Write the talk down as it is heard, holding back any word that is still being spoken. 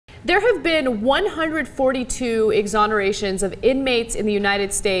There have been 142 exonerations of inmates in the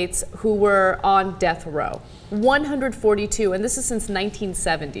United States who were on death row. 142, and this is since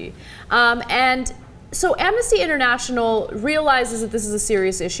 1970. And so Amnesty International realizes that this is a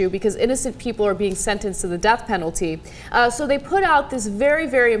serious issue because innocent people are being sentenced to the death penalty. So they put out this very,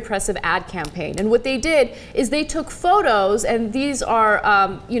 very impressive ad campaign. And what they did is they took photos, and these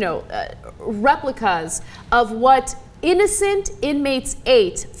are, replicas of what innocent inmates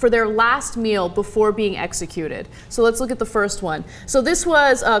ate for their last meal before being executed. So let's look at the first one. So this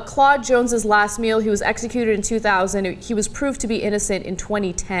was Claude Jones's last meal. He was executed in 2000. He was proved to be innocent in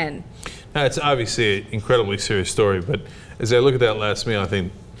 2010. Now, it's obviously an incredibly serious story, but as I look at that last meal, I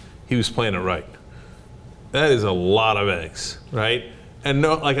think he was playing it right. That is a lot of eggs, right? And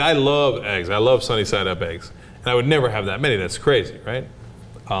no, like, I love eggs. I love sunny side up eggs. And I would never have that many. That's crazy, right?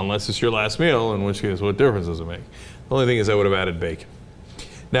 Unless it's your last meal, in which case, what difference does it make? The only thing is I would have added bacon.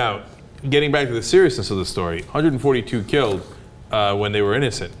 Now, getting back to the seriousness of the story, 142 killed when they were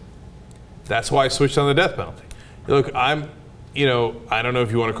innocent. That's why I switched on the death penalty. Look, I don't know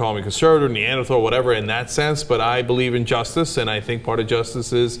if you want to call me conservative, Neanderthal, whatever in that sense, but I believe in justice, and I think part of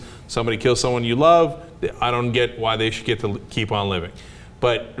justice is somebody kills someone you love. I don't get why they should get to keep on living.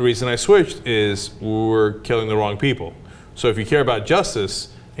 But the reason I switched is we're killing the wrong people. So if you care about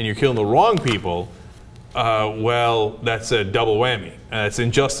justice and you're killing the wrong people, well, that's a double whammy. It's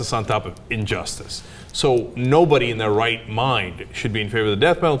injustice on top of injustice. So nobody in their right mind should be in favor of the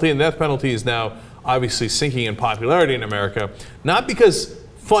death penalty, and the death penalty is now obviously sinking in popularity in America, not because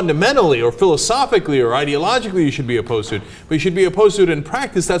fundamentally or philosophically or ideologically you should be opposed to it, but you should be opposed to it in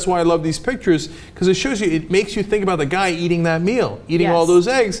practice. That's why I love these pictures, because it shows you, it makes you think about the guy eating that meal, eating all those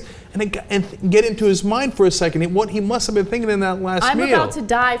eggs, and get into his mind for a second what he must have been thinking in that last meal. I'm about to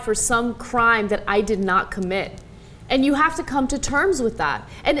die for some crime that I did not commit. And you have to come to terms with that.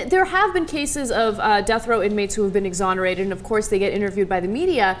 And there have been cases of death row inmates who have been exonerated, and of course they get interviewed by the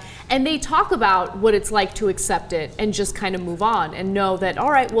media, and they talk about what it's like to accept it and just kind of move on and know that,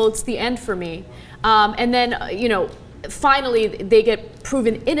 all right, well, it's the end for me. And then, finally they get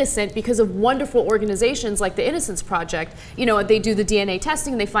proven innocent because of wonderful organizations like the Innocence Project. They do the DNA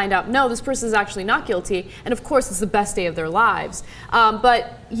testing and they find out, no, this person is actually not guilty, and of course it's the best day of their lives.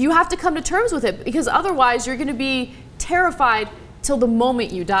 But you have to come to terms with it, because otherwise you're going to be terrified till the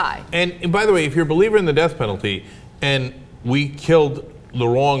moment you die. And by the way, if you're a believer in the death penalty and we killed the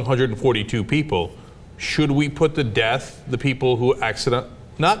wrong 142 people, should we put to death the people who I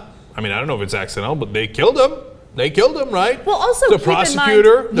don't know if it's accidental, but they killed them. They killed him, right? Well, also the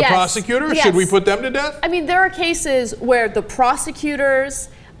prosecutor, yes. Should we put them to death? I mean, there are cases where the prosecutors,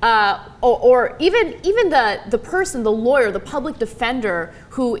 or even the person, the lawyer, the public defender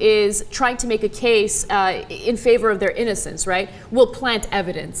who is trying to make a case in favor of their innocence, right, will plant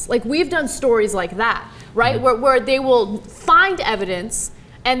evidence. Like, we've done stories like that, right, where they will find evidence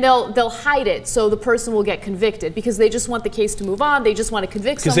and they'll hide it so the person will get convicted, because they just want the case to move on. They just want to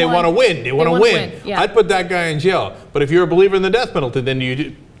convict someone. Because they want to win. They want to win. Yeah. I'd put that guy in jail. But if you're a believer in the death penalty, then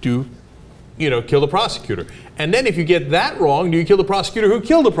you do kill the prosecutor. And then if you get that wrong, do you kill the prosecutor who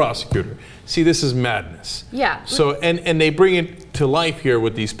killed the prosecutor? See, this is madness. Yeah. So, and they bring it to life here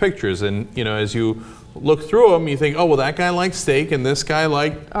with these pictures. And, as you look through them, you think, oh, well, that guy liked steak and this guy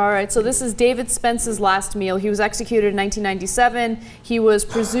liked... All right, so this is David Spence's last meal. He was executed in 1997. He was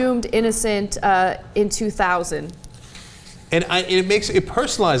presumed innocent in 2000. And it makes it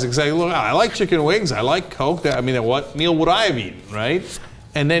personalized, because I like chicken wings, I like Coke. What meal would I have eaten, right?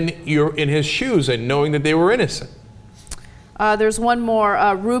 And then you're in his shoes and knowing that they were innocent. There's one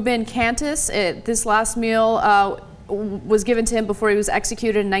more. Ruben Cantus, this last meal was given to him before he was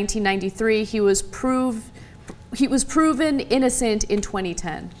executed in 1993. He was proven innocent in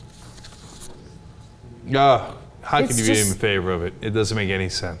 2010. How can you be in favor of it? It doesn't make any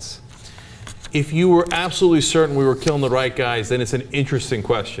sense. If you were absolutely certain we were killing the right guys, then it's an interesting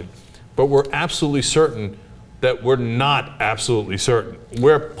question. But we're absolutely certain that we're not absolutely certain.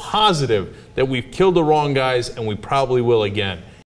 We're positive that we've killed the wrong guys, and we probably will again.